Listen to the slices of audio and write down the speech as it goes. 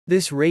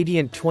This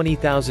radiant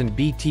 20,000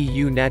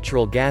 BTU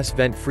natural gas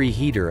vent-free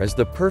heater is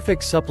the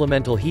perfect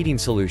supplemental heating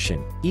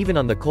solution, even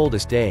on the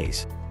coldest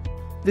days.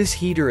 This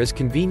heater is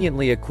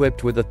conveniently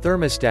equipped with a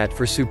thermostat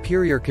for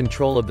superior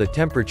control of the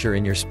temperature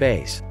in your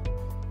space.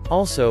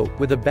 Also,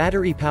 with a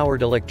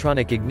battery-powered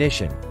electronic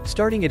ignition,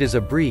 starting it is a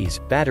breeze,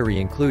 battery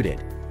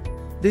included.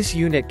 This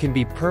unit can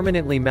be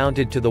permanently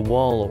mounted to the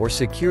wall or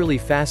securely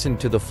fastened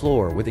to the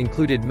floor with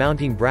included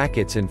mounting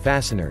brackets and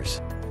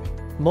fasteners.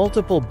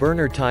 Multiple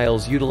burner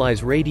tiles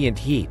utilize radiant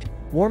heat,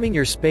 warming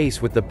your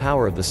space with the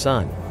power of the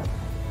sun.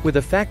 With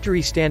a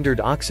factory-standard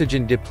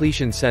oxygen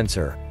depletion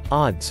sensor,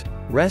 odds,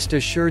 rest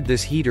assured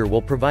this heater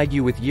will provide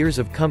you with years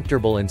of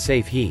comfortable and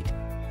safe heat.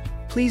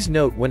 Please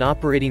note when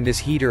operating this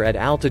heater at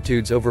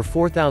altitudes over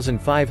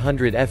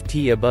 4,500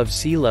 ft above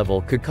sea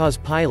level could cause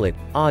pilot,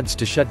 odds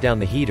to shut down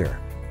the heater.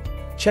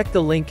 Check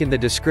the link in the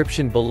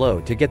description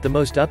below to get the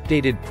most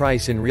updated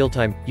price in real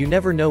time. You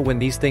never know when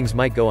these things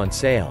might go on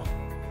sale.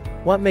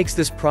 What makes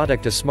this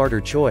product a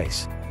smarter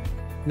choice?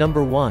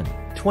 Number 1.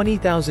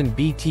 20,000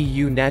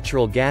 BTU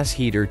natural gas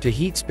heater to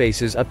heat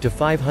spaces up to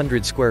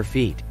 500 square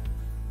feet.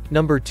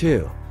 Number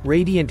 2.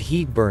 Radiant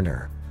heat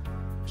burner.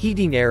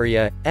 Heating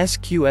area,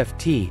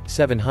 SQFT,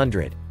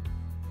 700.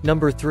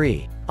 Number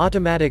 3.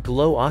 Automatic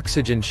low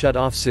oxygen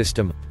shut-off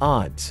system,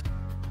 odds.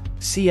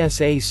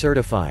 CSA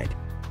certified.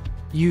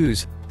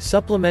 Use,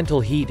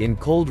 supplemental heat in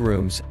cold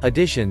rooms,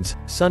 additions,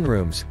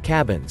 sunrooms,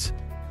 cabins.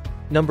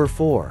 Number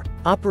 4.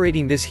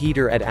 Operating this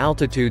heater at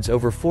altitudes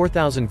over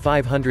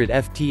 4,500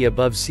 ft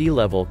above sea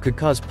level could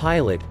cause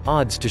pilot,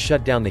 odds to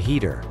shut down the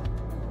heater.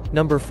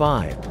 Number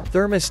 5.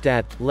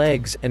 Thermostat,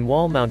 legs, and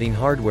wall mounting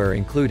hardware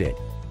included.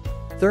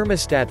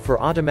 Thermostat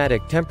for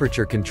automatic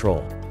temperature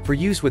control, for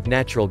use with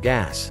natural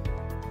gas.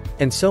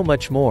 And so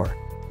much more.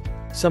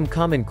 Some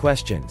common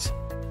questions.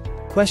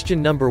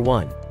 Question number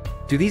 1.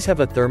 Do these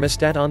have a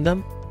thermostat on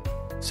them?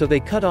 So they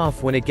cut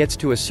off when it gets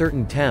to a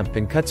certain temp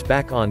and cuts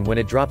back on when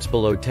it drops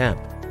below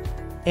temp.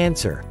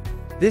 Answer.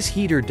 This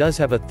heater does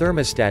have a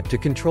thermostat to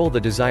control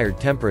the desired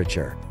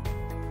temperature.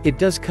 It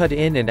does cut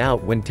in and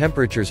out when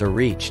temperatures are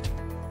reached.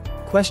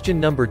 Question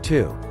number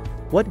 2.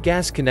 What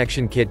gas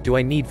connection kit do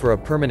I need for a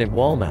permanent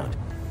wall mount?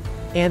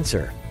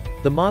 Answer.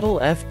 The model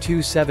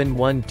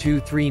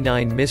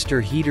F271239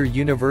 Mr. Heater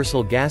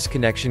Universal Gas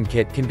Connection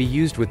Kit can be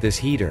used with this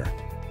heater.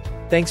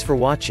 Thanks for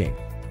watching.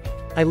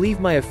 I leave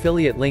my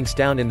affiliate links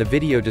down in the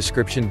video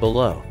description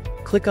below.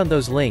 Click on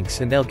those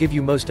links and they'll give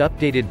you most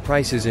updated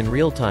prices in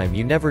real time.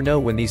 You never know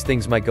when these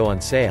things might go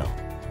on sale.